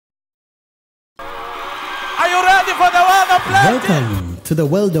you ready for the world of plenty? Welcome to the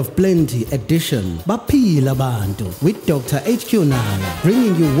World of Plenty edition. Baphila Bantu with Dr. H.Q. Nala,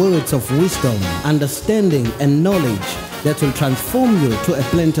 bringing you words of wisdom, understanding and knowledge that will transform you to a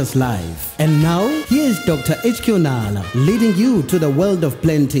plenteous life. And now, here's Dr. H.Q. Nala, leading you to the world of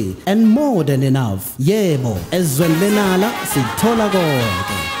plenty and more than enough. Yebo, ezweni lenala sithola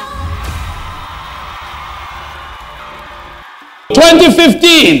konke.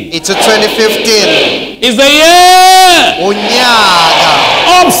 2015. It's a 2015. Is the year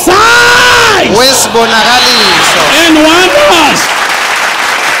Unyaka of signs wesibonakaliso and wonders.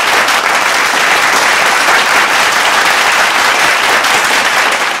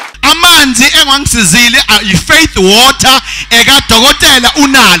 Amanzi engangisizile i-faith water ekadokotela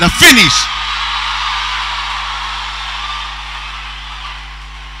uNala finish.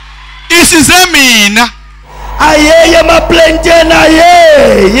 Isize mina ayeye maplantena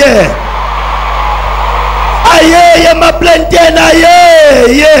ayeye ayeye maplantena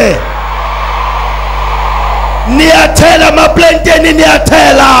ayeye niyathela maplanteni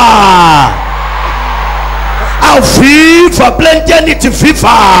niyathela awufifa planteni ithi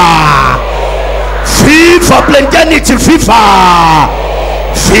fifa fifa planteni ithi fifa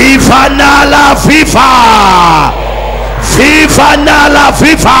fifa nala fifa fifa nala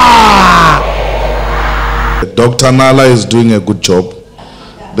fifa. Dr. Nala is doing a good job.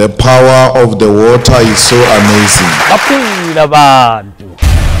 The power of the water is so amazing. Baphila bantu.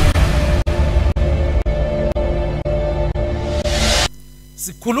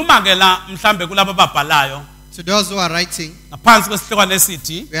 Sikhuluma ke la mhlambe kulabo babhalayo. To those who are writing, Ngaphansi kwesihlokwane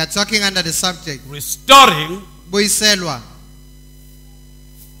esithi we are talking under the subject restoring buyiselwa,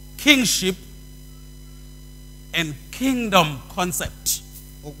 kingship and kingdom concept.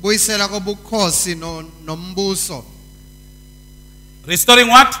 ukubuyisela kobukhosi nombuso. Restoring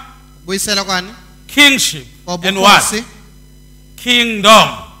what? Ukubuyisela kwani? Kingship and what? Kobukhosi Kingdom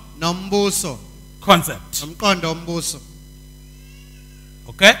nombuso, concept. nomqondo ombuso.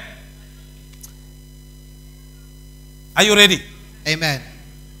 Okay? Are you ready? Amen.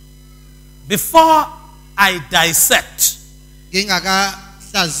 Before I dissect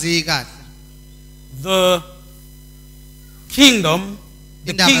Ngingakahlaziyi kahle the kingdom,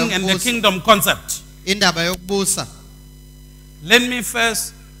 the Indaba king and the yokubusa. kingdom concept, indaba yokubusa, let me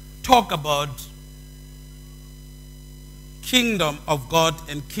first talk about kingdom of God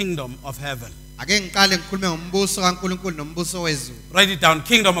and kingdom of heaven. ake ngiqale ngikhulume ngombuso kaNkulunkulu nombuso wezulu. Write it down,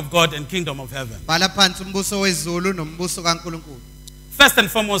 kingdom of God and kingdom of heaven. Bhala phansi umbuso wezulu nombuso kaNkulunkulu. First and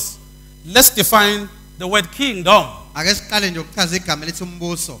foremost, let's define the word kingdom. Ake siqale nje ukuchaza igama elithi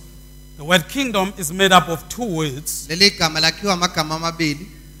umbuso. The word kingdom is made up of two words. Leli gama lakhiwa amagama amabili.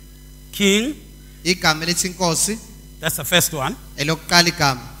 King, Igama elithi inkosi, that's the first one. elokuqala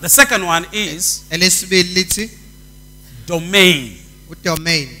igama. The second one is Elesibili lithi domain.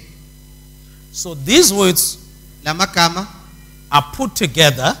 udomain. So these words Lamagama are put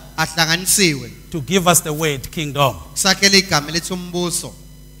together ahlanganisiwe to give us the word kingdom. kusakhela igama elithi umbuso.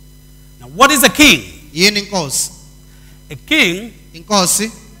 Now, what is a king? Yini inkosi? A king,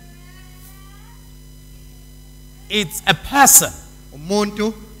 Inkosi it's a person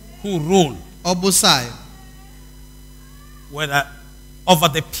umuntu who rule, obusayo, whether over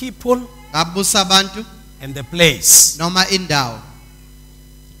the people ngabusa abantu and the place. noma indawo.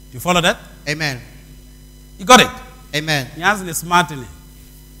 Do you follow that? Amen. You got it? Amen. Nyazi ni smart ni.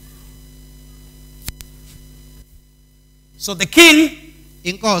 So the king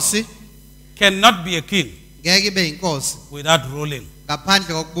Inkosi cannot be a king ngeke ibe inkosi without ruling.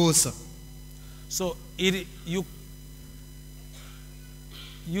 ngaphandle kokubusa. So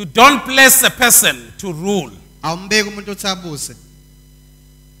you don't place a person to rule. Awumbeki umuntu uthi abuse.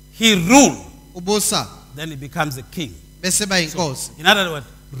 He rule, Ubusa then he becomes a king. bese ba inkosi. In other words,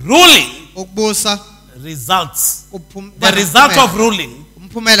 ruling Ukubusa results. uphum- The result of ruling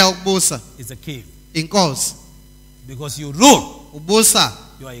umphumela wokubusa is a king. inkosi. Because you rule, Ubusa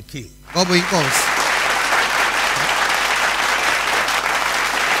you are a king. ngoba inkosi.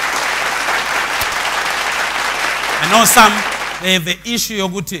 I know some, they have the issue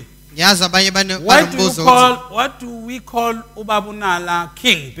yoguti. Ngiyazi abanye Why do banombuzo you call, what do we call Ubabunala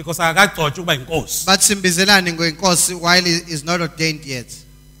king? Because I got taught you by inkosi. bathi simbizelane ngoinkosi while he is not ordained yet.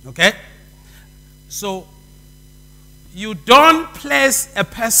 Okay? So, you don't place a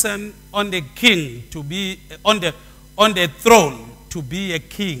person on the king to be, on the throne to be a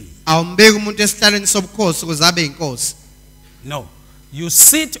king. Awumbeki umuntu esihlalweni sobukhosi ukuze abe inkosi. No. You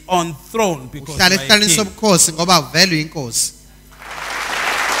sit on throne because Uhlala you are a esihlalweni king. sobukhosi ngoba vele uyinkosi.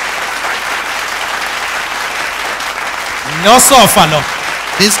 No sofa, no.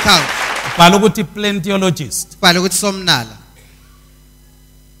 Discount. Bhala ukuthi plentyologist. Ubhala ukuthi Somnala.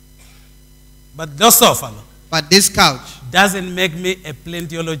 But lo sofa lo But this couch doesn't make me a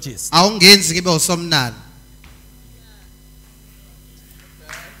plentyologist. awungenzi ngibe uSomnala.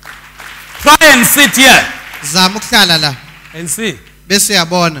 Try and sit here Zama ukuhlala la and see bese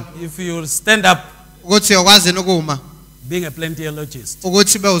uyabona if you stand up ukuthi uyakwazi ukuma being a plentyologist.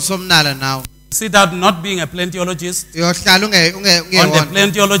 ukuthi ube uSomnala nawe. Sit out not being a plentyologist Uyohlala on the ungewona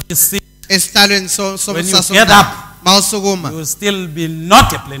plentyologist seat. esihlalweni When you somsasomnala. get up, Mawusukuma you will still be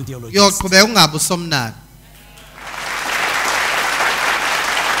not a plentyologist. uyoqhubeka ungabe uSomnala.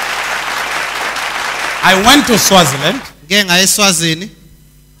 I went to Swaziland Ngeke ngaye eSwazini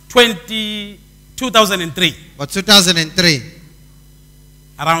 2003 ngo-2003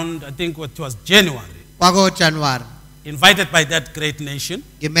 around I think it was January, kwako January. invited by that great nation.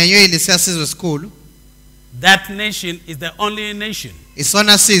 Ngimenywe yilesiya sizwe esikhulu. That nation is the only nation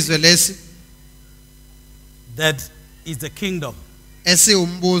Isona sizwe lesi that is the kingdom.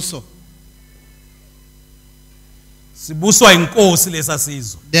 esiwumbuso. Sibuswa inkosi lesa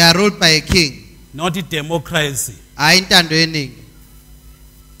sizwe, They are ruled by a king. not a democracy. Hayi intando yeningi.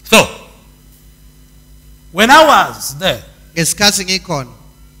 So, when I was there, Ngesikhathi ngikhona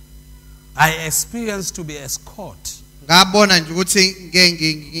I experienced to be escort. ngabona nje ukuthi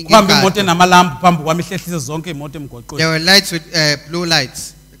Kuhamba imoto ngingekho. enamalambu phambi kwami ihlehlise zonke imoto emgwaqweni. There were lights with blue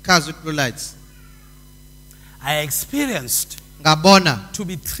lights. Cars with blue lights. I experienced Ngabona to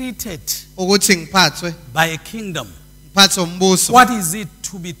be treated ukuthi ngiphathwe by a kingdom. ngiphathwe umbuso. What is it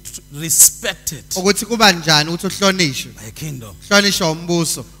to be respected Ukuthi kuba njani ukuthi uhlonishwe. by a kingdom? Hlonishwa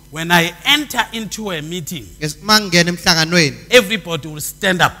umbuso. When I enter into a meeting, Mangena emhlanganweni everybody will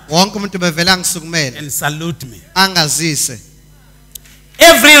stand up wonke umuntu bevela ngisukumele and salute me. angazise.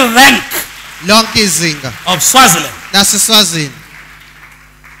 Every rank Lonke izinga of Swaziland. laseSwazini.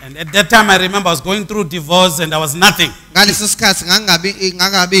 And at that time, I remember I was going through divorce and I was nothing. Ngaleso sikhathi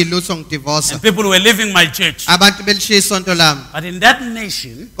ngangabi lutho ngidivorce. And people were leaving my church. Abantu belishiya isonto lami. But in that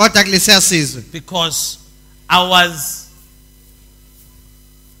nation, Kodwa kulesiya sizwe because I was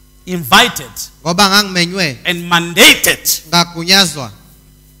invited ngoba ngangimenywe and mandated ngagunyazwa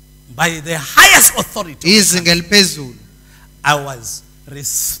by the highest authority, izinga eliphezulu. I was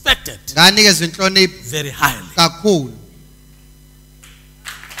respected Nganikezwe inhlonipho very highly. kakhulu.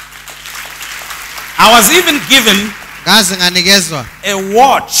 I was even given Ngaze nganikezwa a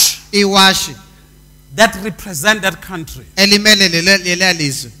watch iwashi that represent that country. elimele leliya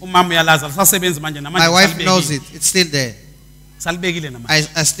lizwe. Umama uyalazi alisasebenzi manje My namanje wife knows salibekile. it. It's still there. Salibekile namanje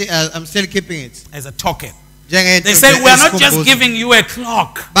I'm still keeping it. as a token. Njengento They say we are not just esikhumbuzo. giving you a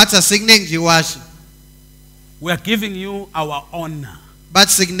clock. Bathi asikuningi nje iwashi. We are giving you our honor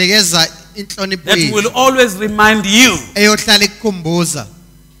Bathi sikunikeza inhlonipho that will yethu always remind you eyohlala ikukhumbuza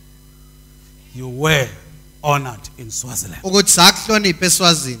you were honored in Swaziland. ukuthi sakuhlonipha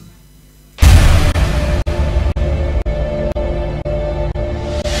eSwazini.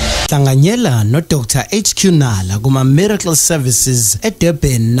 Hlanganyela no Dr. HQ Nala kuma Miracle Services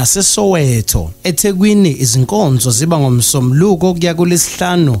eDurban naseSoweto. eThekwini izinkonzo ziba ngomsombuluko kuya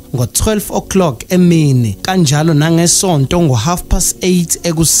kulesihlanu ngo12 o'clock emini kanjalo nangesonto ngo8:30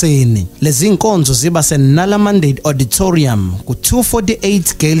 ekuseni. Lezi inkonzo ziba seNala Mandate Auditorium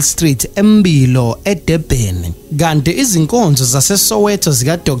ku248 Gale Street eMbilo eDurban. Kanti izinkonzo zaseSoweto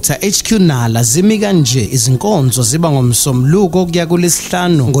zika Dr. HQ Nala zimi kanje. Izinkonzo ziba ngomsombuluko kuya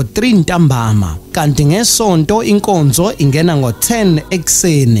kulesihlanu ngo3 ntambama kanti ngesonto inkonzo ingena ngo10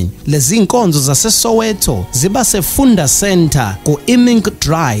 ekseni. Lezi inkonzo zaseSoweto ziba seFunda Center ku Imink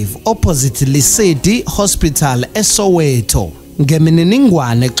Drive opposite Lisedi Hospital eSoweto.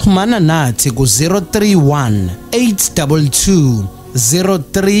 Ngemininingwane xhumana nathi ku 031 822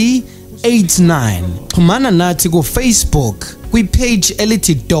 0389. Xhumana nathi ku Facebook kwi-page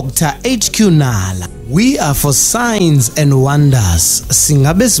elithi Dr. HQ Nala. We are for signs and wonders.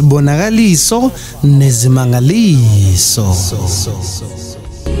 Singabe sibonakaliso nezimangaliso.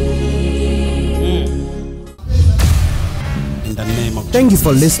 In the name of Thank you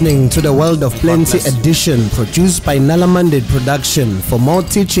for listening to the World of Plenty edition produced by Nala Mandate Production. For more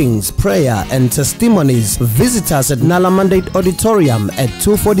teachings, prayer and testimonies, visit us at Nala Mandate Auditorium at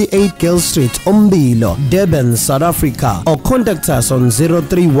 248 Gale Street, Umbilo, Durban, South Africa, or contact us on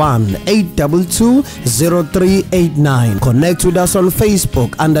 031 822 0389. Connect with us on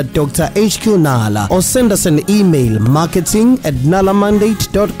Facebook under Dr. HQ Nala or send us an email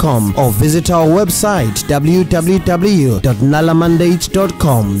marketing@nalamandate.com or visit our website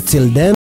www.nalamandate.com. Till then,